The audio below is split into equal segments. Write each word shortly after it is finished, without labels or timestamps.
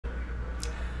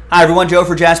Hi everyone, Joe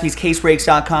for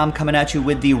JaspysCaseBreaks.com coming at you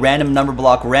with the random number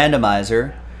block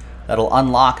randomizer that'll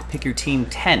unlock Pick Your Team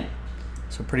 10.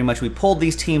 So pretty much we pulled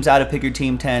these teams out of Pick Your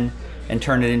Team 10 and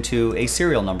turned it into a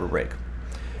serial number break.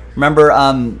 Remember,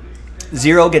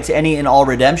 0 gets any and all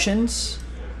redemptions,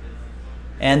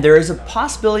 and there is a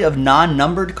possibility of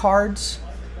non-numbered cards.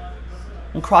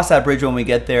 We'll cross that bridge when we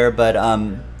get there, but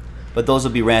those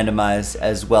will be randomized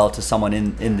as well to someone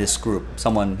in this group,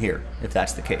 someone here, if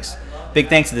that's the case. Big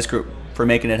thanks to this group for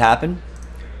making it happen.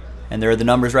 And there are the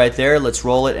numbers right there. Let's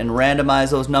roll it and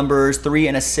randomize those numbers. 3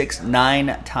 and a 6,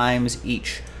 9 times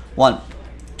each. 1,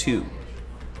 2,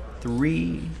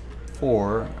 3,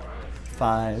 4,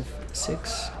 5,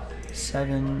 6,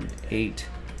 7, 8,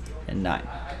 and 9.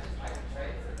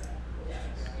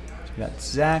 So we got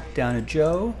Zach down to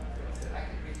Joe.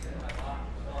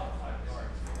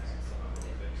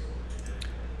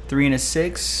 3 and a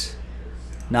 6,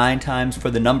 9 times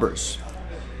for the numbers.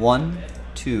 1,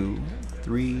 2,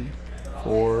 3,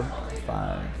 4,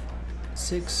 5,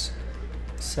 6,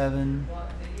 7,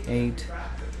 8,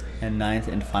 and 9th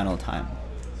and final time.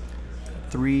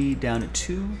 3 down to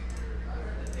 2.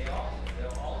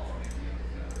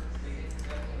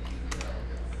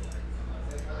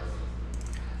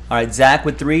 All right, Zach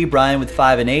with 3, Brian with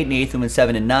 5 and 8, Nathan with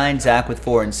 7 and 9, Zach with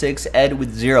 4 and 6, Ed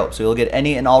with 0. So you'll get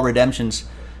any and all redemptions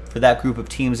for that group of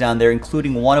teams down there,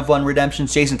 including 1-of-1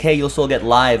 redemptions. Jason K, you'll still get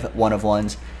live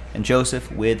 1-of-1s, and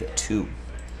Joseph with 2.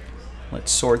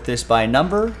 Let's sort this by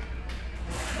number,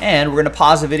 and we're going to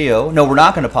pause the video. No, we're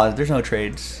not going to pause it. There's no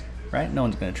trades, right? No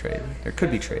one's going to trade. There could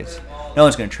be trades. No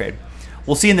one's going to trade.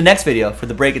 We'll see you in the next video for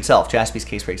the break itself.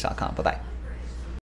 JaspysCaseBreaks.com. Bye-bye.